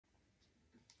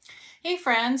Hey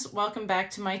friends, welcome back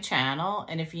to my channel,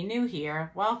 and if you're new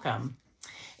here, welcome.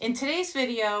 In today's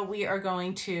video, we are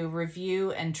going to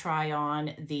review and try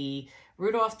on the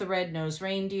Rudolph the Red-Nosed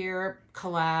Reindeer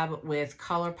collab with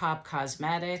Colourpop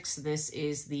Cosmetics. This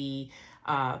is the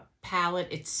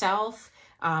palette itself.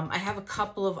 I have a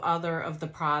couple of other of the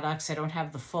products. I don't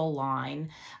have the full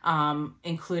line,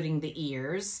 including the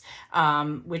ears,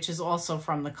 which is also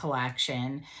from the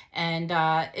collection. And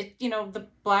the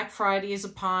Black Friday is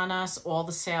upon us. All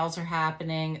the sales are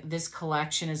happening. This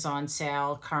collection is on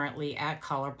sale currently at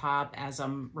Colourpop as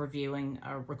I'm reviewing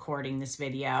or recording this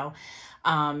video.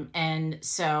 And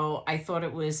so I thought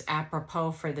it was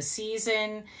apropos for the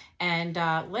season, and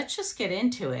let's just get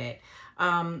into it.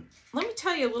 Let me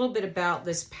tell you a little bit about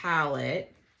this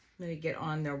palette. Let me get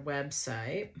on their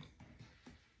website.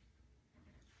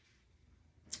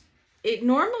 It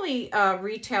normally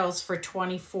retails for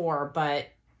 $24, but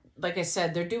like I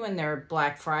said, they're doing their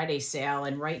Black Friday sale,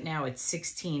 and right now it's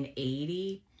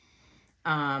 $16.80.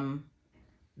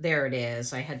 There it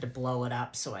is. I had to blow it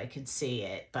up so I could see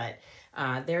it, but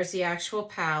there's the actual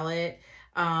palette.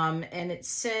 And it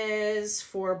says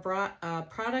for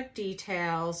product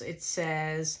details, it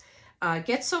says,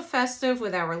 get so festive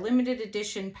with our limited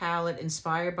edition palette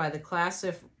inspired by the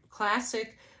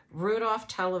classic Rudolph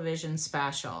television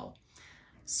special.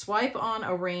 Swipe on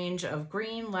a range of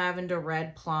green, lavender,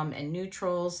 red, plum, and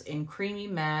neutrals in creamy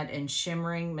matte and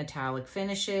shimmering metallic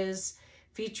finishes.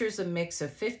 Features a mix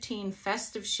of 15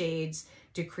 festive shades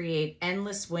to create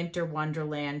endless winter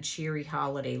wonderland cheery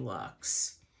holiday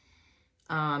looks.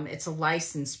 It's a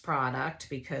licensed product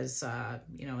because,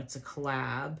 it's a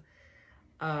collab.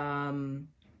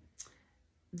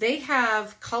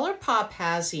 Colourpop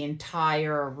has the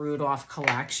entire Rudolph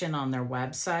collection on their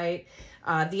website.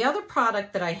 The other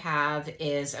product that I have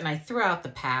is, and I threw out the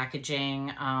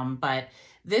packaging, but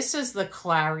this is the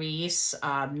Clarice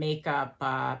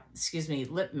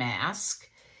lip mask.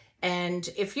 And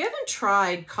if you haven't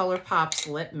tried Colourpop's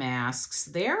lip masks,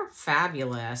 they're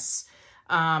fabulous.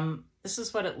 This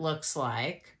is what it looks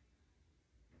like.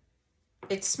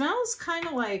 It smells kind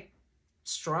of like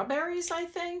strawberries, I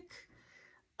think.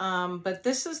 But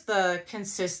this is the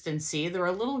consistency. They're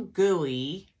a little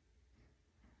gooey.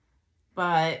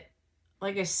 But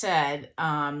like I said,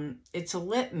 it's a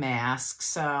lip mask,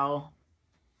 so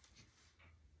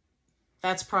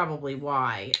that's probably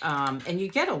why. And you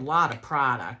get a lot of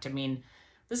product. I mean,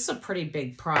 this is a pretty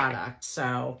big product,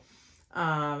 so...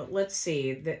 let's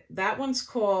see, that one's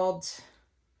called,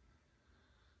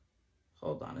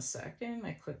 hold on a second,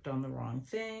 I clicked on the wrong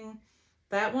thing.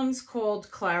 That one's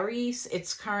called Clarice.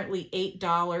 It's currently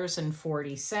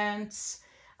 $8.40.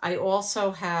 I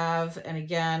also have, and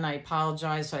again, I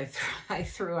apologize, I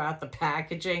threw out the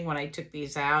packaging when I took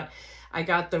these out. I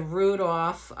got the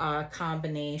Rudolph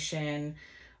combination,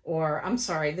 or I'm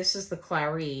sorry, this is the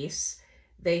Clarice.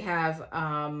 They have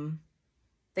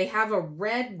a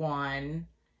red one,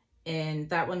 and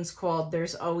that one's called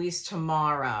There's Always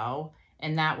Tomorrow,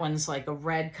 and that one's like a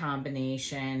red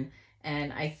combination.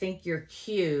 And I Think You're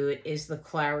Cute is the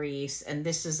Clarice, and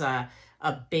this is a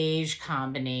beige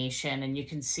combination, and you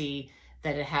can see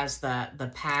that it has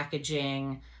the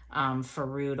packaging for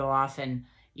Rudolph, and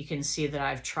you can see that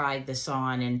I've tried this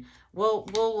on, and we'll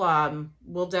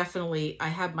definitely, I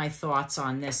have my thoughts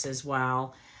on this as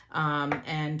well.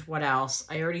 And what else?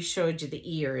 I already showed you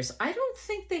the ears. I don't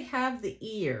think they have the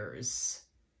ears.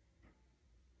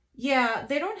 Yeah,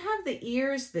 they don't have the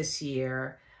ears this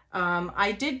year.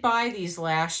 I did buy these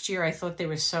last year. I thought they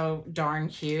were so darn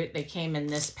cute. They came in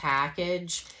this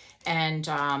package, and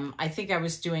I think I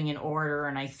was doing an order,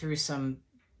 and I threw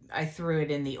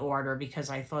it in the order because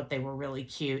I thought they were really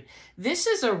cute. This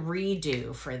is a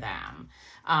redo for them.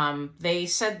 They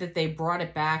said that they brought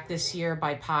it back this year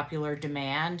by popular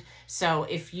demand. So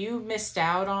if you missed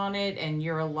out on it and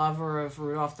you're a lover of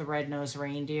Rudolph the Red-Nosed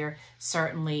Reindeer,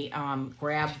 certainly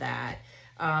grab that.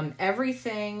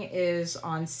 Everything is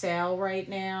on sale right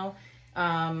now.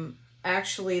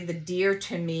 Actually, the Dear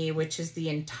to Me, which is the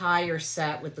entire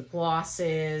set with the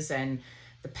glosses and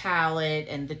the palette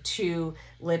and the 2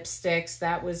 lipsticks,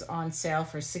 that was on sale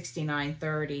for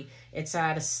 $69.30. It's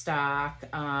out of stock.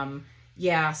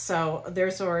 Yeah, so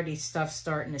there's already stuff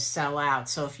starting to sell out.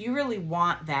 So if you really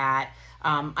want that,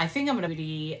 I think I'm going to do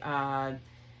the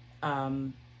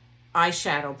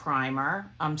eyeshadow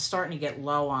primer. I'm starting to get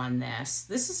low on this.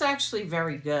 This is actually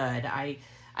very good. I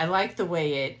like the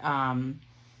way it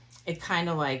kind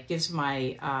of like gives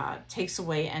my, takes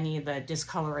away any of the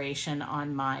discoloration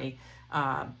on my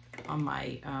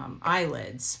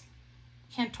eyelids.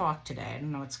 Can't talk today. I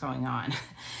don't know what's going on.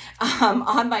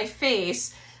 On my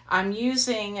face, I'm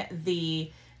using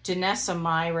the Danessa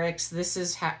Myricks. This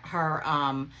is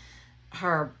her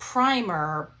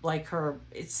primer, like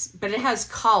but it has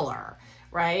color,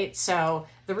 right? So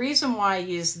the reason why I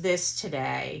use this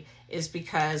today is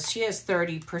because she has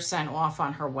 30% off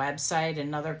on her website,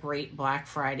 another great Black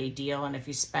Friday deal. And if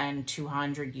you spend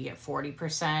 $200, you get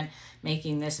 40%,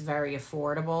 making this very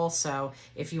affordable. So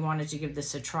if you wanted to give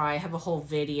this a try, I have a whole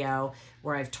video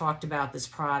where I've talked about this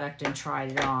product and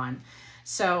tried it on.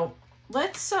 So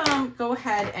let's go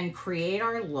ahead and create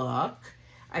our look.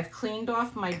 I've cleaned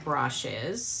off my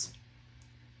brushes.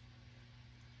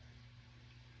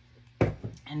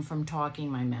 And from talking,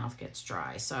 my mouth gets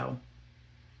dry. So,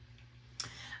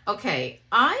 okay,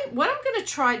 what I'm going to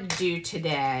try to do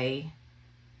today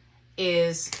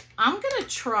is I'm going to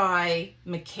try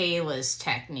Michaela's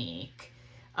technique.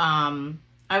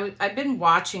 I've been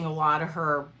watching a lot of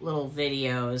her little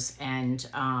videos, and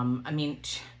I mean,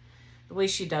 the way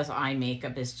she does eye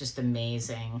makeup is just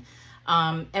amazing.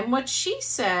 And what she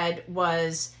said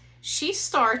was she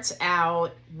starts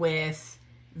out with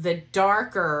the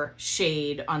darker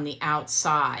shade on the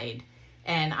outside.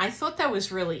 And I thought that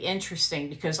was really interesting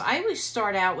because I always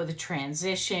start out with a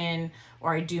transition,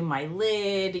 or I do my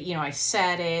lid, you know, I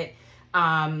set it.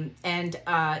 And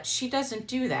she doesn't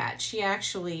do that. She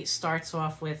actually starts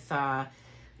off with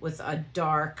a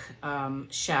dark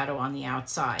shadow on the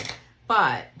outside.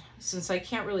 But since I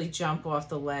can't really jump off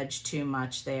the ledge too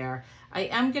much there, I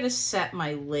am going to set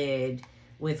my lid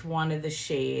with one of the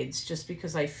shades just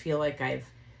because I feel like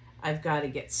I've got to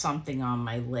get something on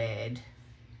my lid.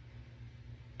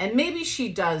 And maybe she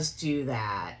does do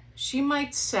that. She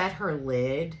might set her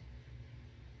lid,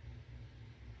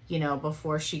 you know,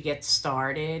 before she gets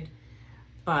started.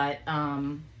 But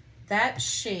that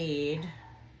shade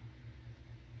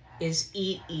is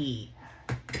Eat Eat.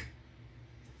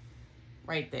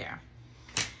 Right there.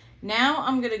 Now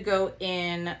I'm going to go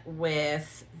in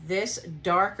with this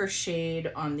darker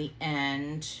shade on the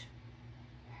end,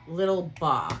 Little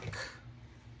Buck.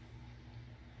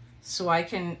 So I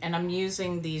can, and I'm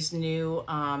using these new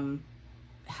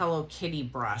Hello Kitty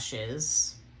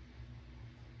brushes.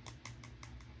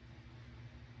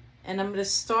 And I'm going to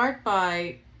start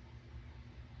by,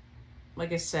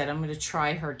 like I said, I'm going to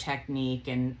try her technique,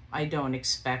 and I don't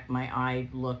expect my eye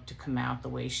look to come out the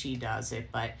way she does it,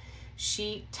 but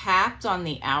she tapped on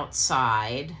the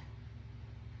outside.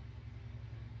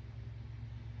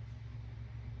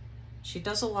 She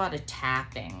does a lot of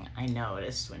tapping, I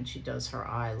noticed, when she does her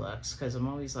eye looks, because I'm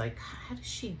always like, how does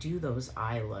she do those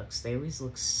eye looks? They always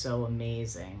look so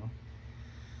amazing.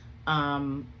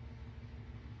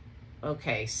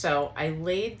 Okay, so I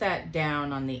laid that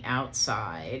down on the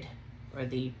outside, or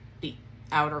the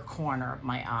outer corner of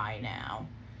my eye now.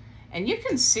 And you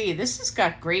can see this has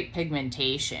got great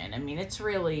pigmentation. I mean, it's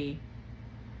really,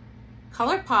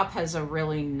 Colourpop has a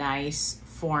really nice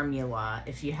formula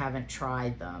if you haven't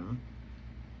tried them.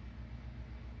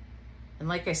 And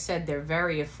like I said, they're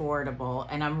very affordable,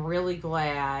 and I'm really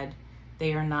glad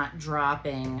they are not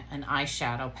dropping an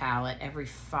eyeshadow palette every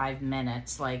 5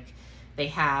 minutes like they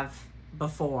have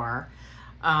before.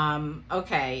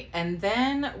 Okay, and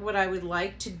then what I would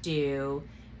like to do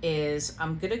is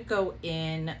I'm gonna go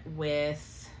in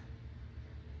with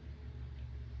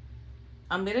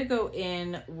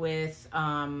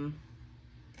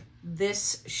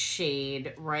this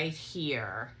shade right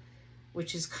here,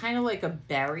 which is kind of like a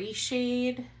berry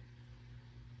shade.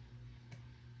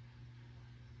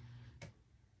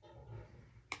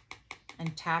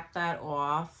 And tap that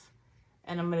off.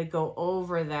 And I'm going to go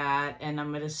over that, and I'm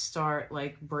going to start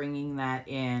like bringing that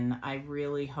in. I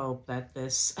really hope that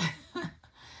this,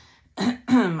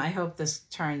 I hope this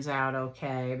turns out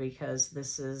okay, because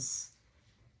this is,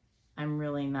 I'm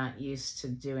really not used to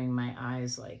doing my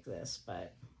eyes like this,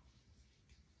 but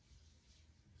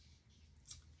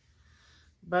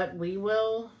we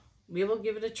will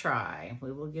give it a try.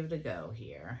 We will give it a go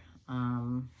here.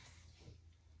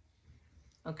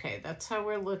 Okay, that's how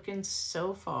we're looking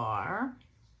so far.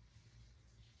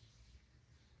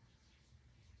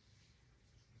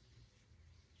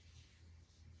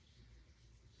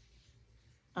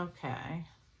 Okay.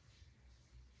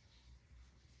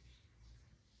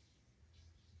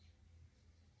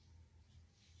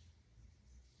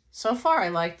 So far, I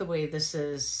like the way this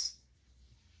is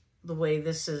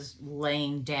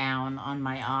laying down on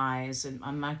my eyes, and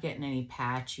I'm not getting any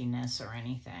patchiness or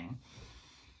anything.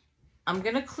 I'm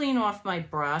going to clean off my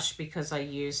brush because I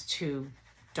used two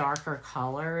darker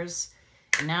colors.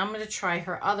 And now I'm going to try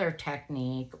her other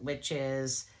technique, which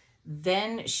is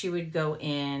then she would go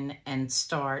in and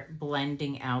start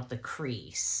blending out the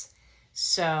crease.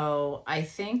 So I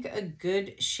think a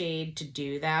good shade to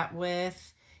do that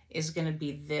with is going to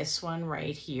be this one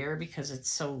right here because it's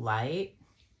so light.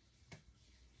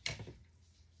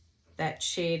 That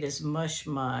shade is Mush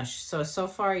Mush. So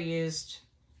far I used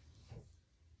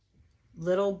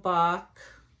Little Buck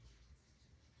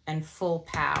and Full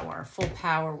Power. Full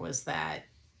Power was that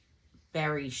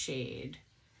berry shade.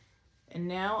 And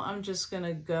now I'm just going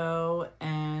to go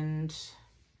and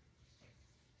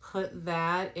put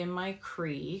that in my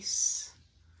crease.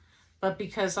 But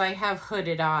because I have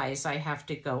hooded eyes, I have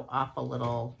to go up a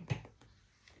little.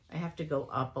 I have to go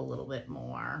up a little bit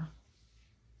more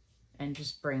and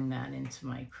just bring that into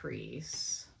my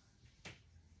crease.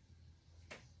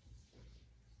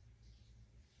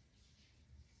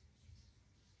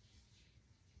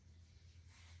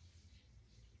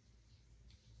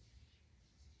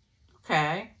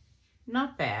 Okay,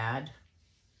 not bad.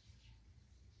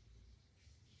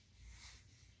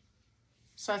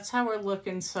 So that's how we're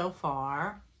looking so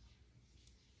far.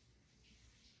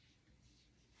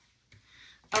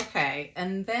 Okay,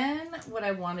 and then what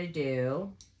I want to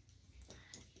do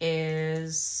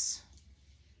is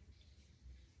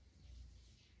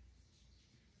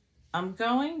I'm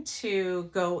going to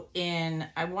go in,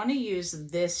 I want to use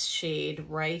this shade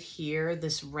right here,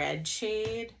 this red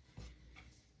shade.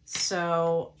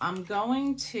 So I'm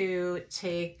going to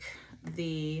take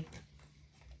the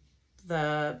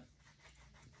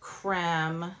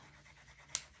Creme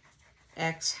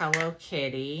X Hello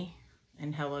Kitty,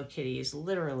 and Hello Kitty is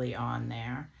literally on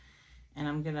there. And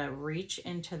I'm gonna reach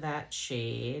into that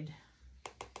shade,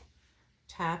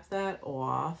 tap that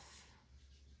off,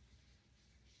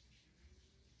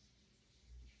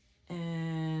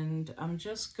 and I'm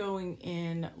just going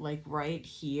in like right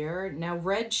here. Now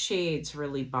red shades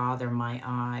really bother my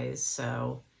eyes,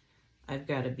 so I've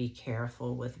got to be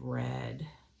careful with red.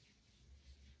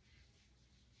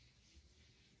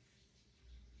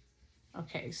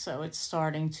 Okay, so it's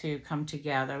starting to come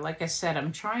together. Like I said,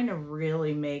 I'm trying to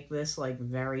really make this like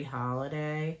very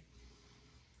holiday.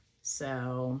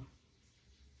 So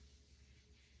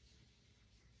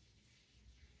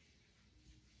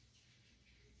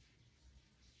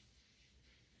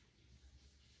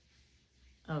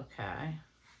okay.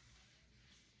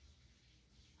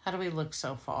 How do we look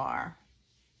so far?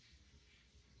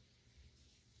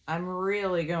 I'm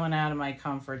really going out of my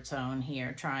comfort zone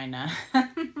here trying to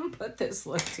put this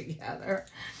look together.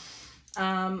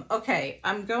 Okay,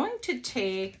 I'm going to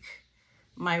take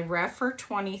my Refer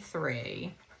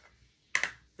 23.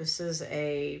 This is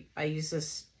I use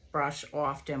this brush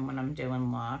often when I'm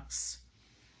doing looks.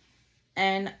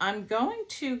 And I'm going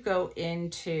to go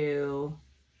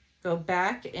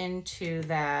back into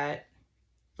that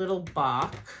Little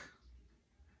Buck.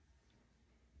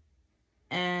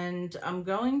 And I'm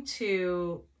going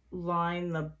to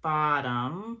line the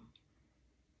bottom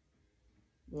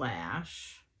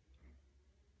lash.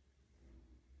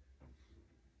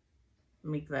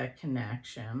 Make that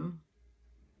connection.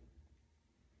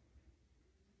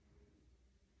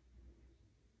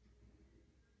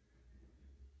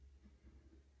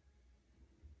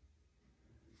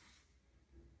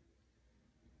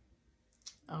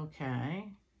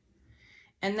 Okay.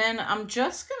 And then I'm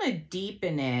just going to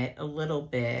deepen it a little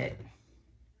bit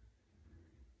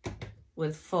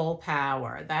with Full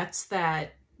Power. That's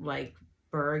that like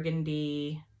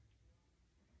burgundy.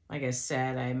 Like I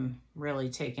said, I'm really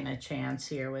taking a chance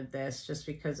here with this just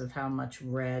because of how much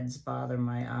reds bother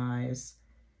my eyes.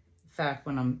 In fact,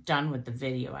 when I'm done with the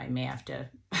video, I may have to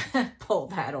pull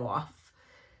that off.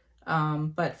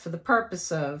 But for the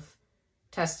purpose of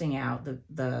testing out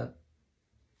the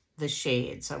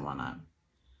shades, I want to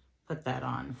put that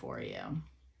on for you.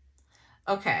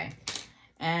 Okay,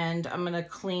 and I'm going to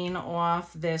clean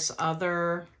off this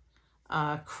other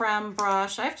creme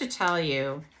brush. I have to tell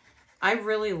you, I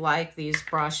really like these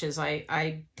brushes.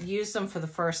 I used them for the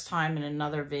first time in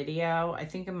another video. I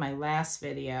think in my last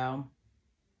video.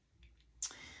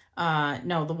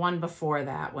 No, the one before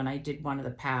that, when I did one of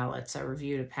the palettes, I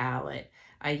reviewed a palette.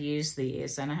 I used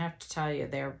these, and I have to tell you,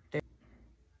 they're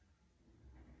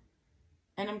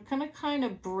and I'm gonna kind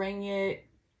of bring it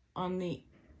on the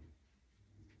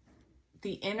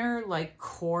inner like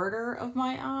quarter of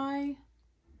my eye.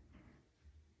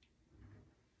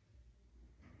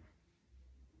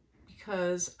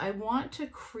 Because I want to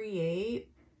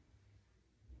create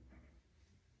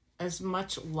as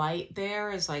much light there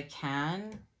as I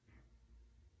can.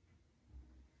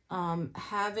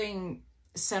 Having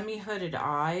semi-hooded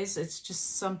eyes, it's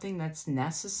just something that's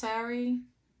necessary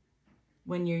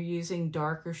when you're using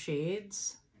darker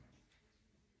shades,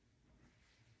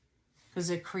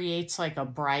 because it creates like a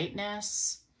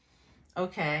brightness.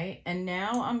 Okay, and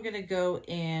now I'm going to go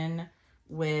in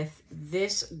with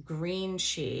this green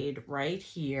shade right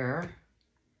here,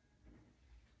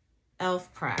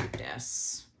 Elf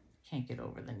Practice. Can't get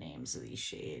over the names of these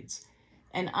shades.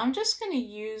 And I'm just going to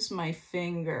use my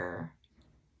finger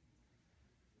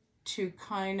to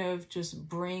kind of just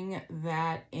bring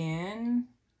that in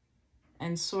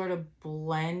and sort of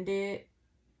blend it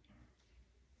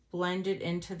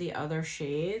into the other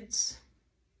shades.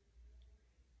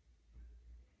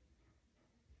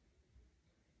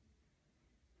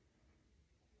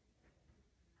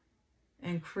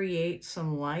 And create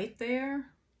some light there.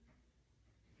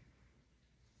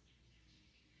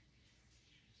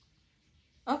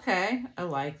 Okay, I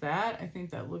like that. I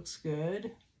think that looks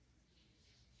good.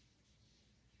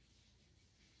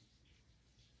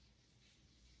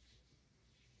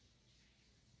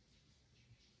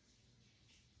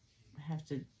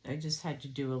 I just had to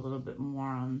do a little bit more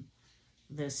on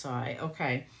this eye.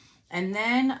 Okay, and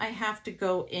then I have to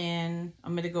go in,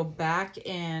 I'm going to go back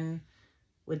in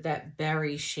with that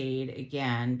berry shade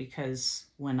again, because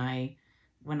when I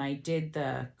did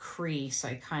the crease,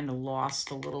 I kind of lost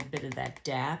a little bit of that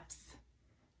depth.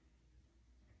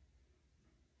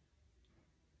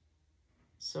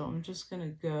 So I'm just going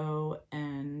to go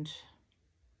and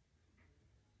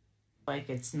like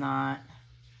it's not.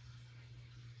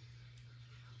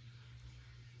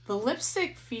 The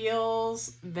lipstick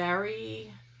feels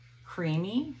very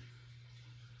creamy.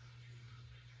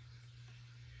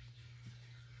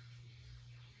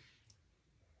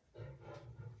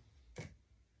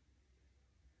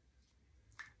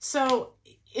 So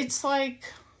it's like,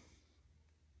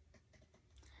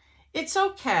 it's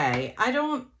okay. I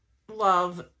don't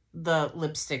love the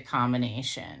lipstick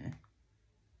combination.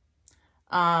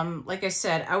 Like I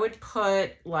said, I would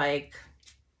put like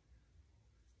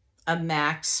a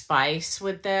MAC Spice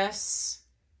with this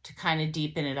to kind of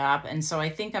deepen it up. And so I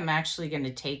think I'm actually going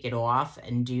to take it off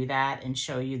and do that and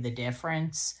show you the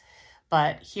difference.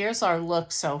 But here's our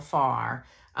look so far,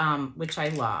 which I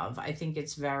love. I think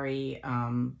it's very,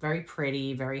 very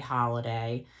pretty, very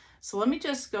holiday. So let me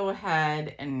just go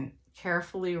ahead and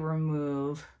carefully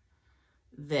remove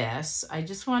this. I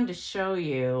just wanted to show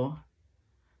you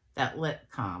that lip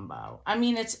combo. I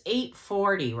mean, it's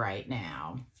 $8.40 right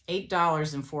now.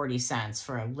 $8.40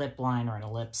 for a lip liner and a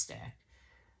lipstick,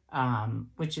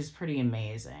 which is pretty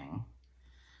amazing.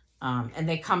 And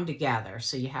they come together,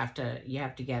 so you have to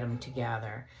get them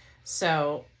together.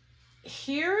 So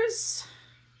here's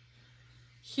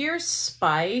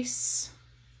Spice.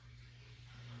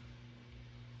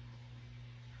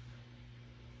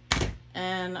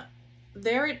 And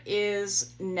there it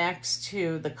is next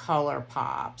to the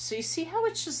Colourpop. So you see how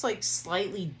it's just like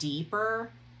slightly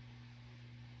deeper?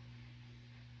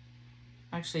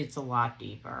 Actually, it's a lot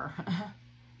deeper.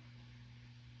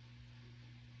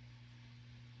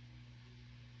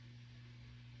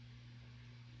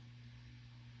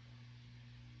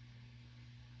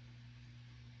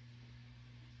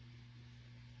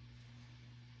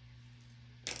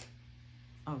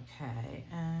 Okay,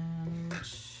 and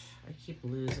I keep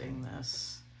losing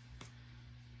this.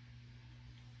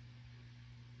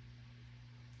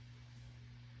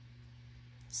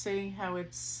 See how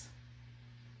it's...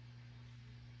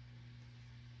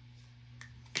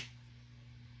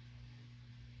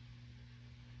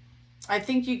 I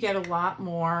think you get a lot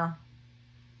more,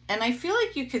 and I feel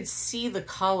like you could see the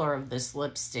color of this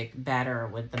lipstick better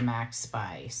with the MAC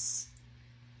Spice.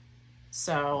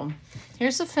 So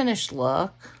here's the finished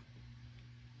look.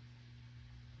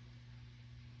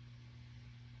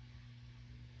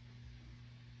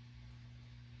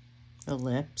 The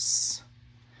lips.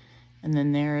 And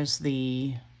then there's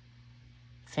the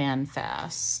Fan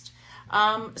Fest.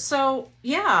 So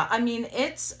yeah, I mean,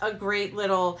 it's a great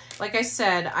little, like I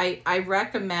said, I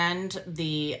recommend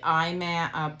the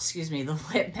the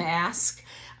lip mask.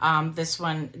 This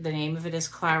one, the name of it is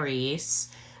Clarice.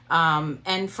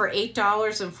 And for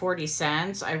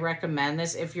 $8.40, I recommend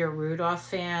this. If you're a Rudolph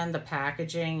fan, the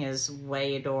packaging is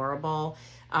way adorable.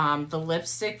 The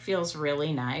lipstick feels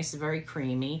really nice, very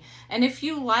creamy. And if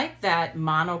you like that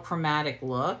monochromatic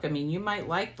look, I mean, you might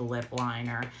like the lip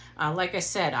liner. Like I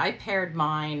said, I paired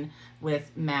mine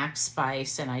with MAC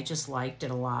Spice, and I just liked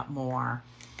it a lot more.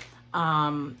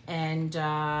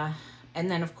 And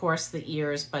then, of course, the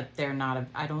ears, but they're not,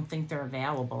 I don't think they're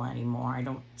available anymore. I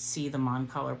don't see them on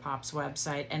Colourpop's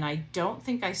website, and I don't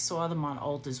think I saw them on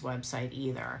Ulta's website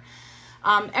either.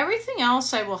 Everything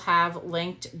else I will have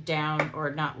linked down,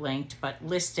 or not linked, but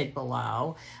listed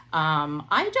below.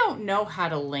 I don't know how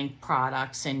to link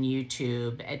products in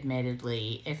YouTube,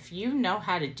 admittedly. If you know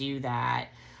how to do that,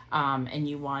 and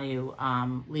you want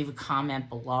to leave a comment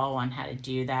below on how to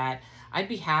do that, I'd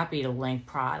be happy to link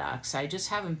products. I just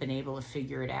haven't been able to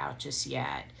figure it out just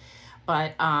yet.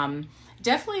 But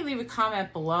definitely leave a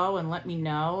comment below and let me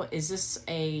know, is this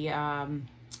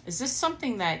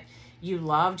something that you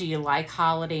love? Do you like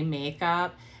holiday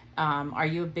makeup? Are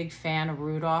you a big fan of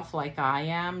Rudolph like I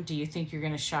am? Do you think you're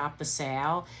going to shop the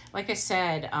sale? Like I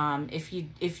said,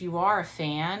 if you are a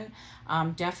fan,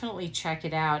 definitely check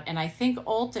it out. And I think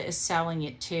Ulta is selling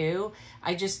it too.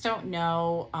 I just don't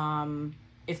know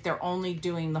if they're only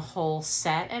doing the whole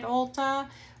set at Ulta,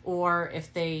 or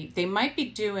if they might be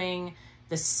doing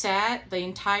the set, the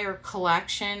entire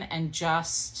collection, and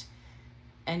just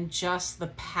the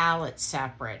palette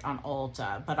separate on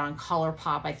Ulta. But on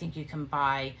Colourpop, I think you can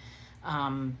buy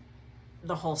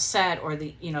the whole set, or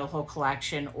the whole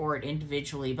collection, or it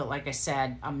individually. But like I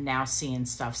said, I'm now seeing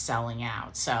stuff selling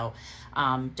out. So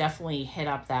definitely hit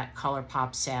up that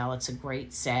Colourpop sale. It's a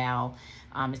great sale.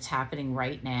 It's happening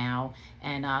right now.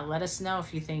 And let us know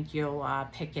if you think you'll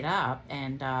pick it up.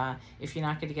 And if you're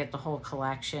not going to get the whole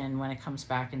collection when it comes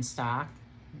back in stock,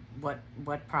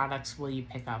 what products will you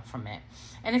pick up from it?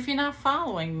 And if you're not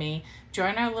following me,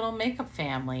 join our little makeup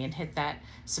family and hit that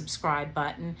subscribe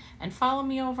button, and follow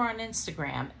me over on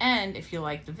Instagram. And if you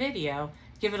like the video,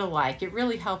 give it a like. It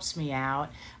really helps me out,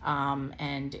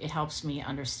 and it helps me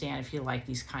understand if you like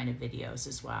these kind of videos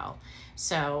as well.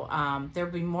 So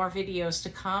there'll be more videos to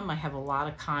come. I have a lot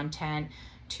of content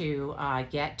to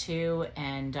get to,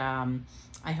 and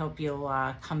I hope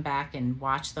you'll come back and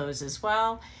watch those as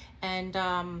well. And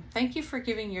thank you for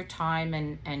giving your time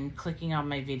and clicking on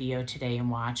my video today and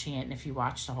watching it. And if you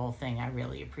watched the whole thing, I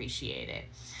really appreciate it.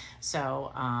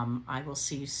 So I will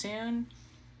see you soon.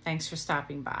 Thanks for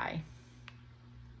stopping by.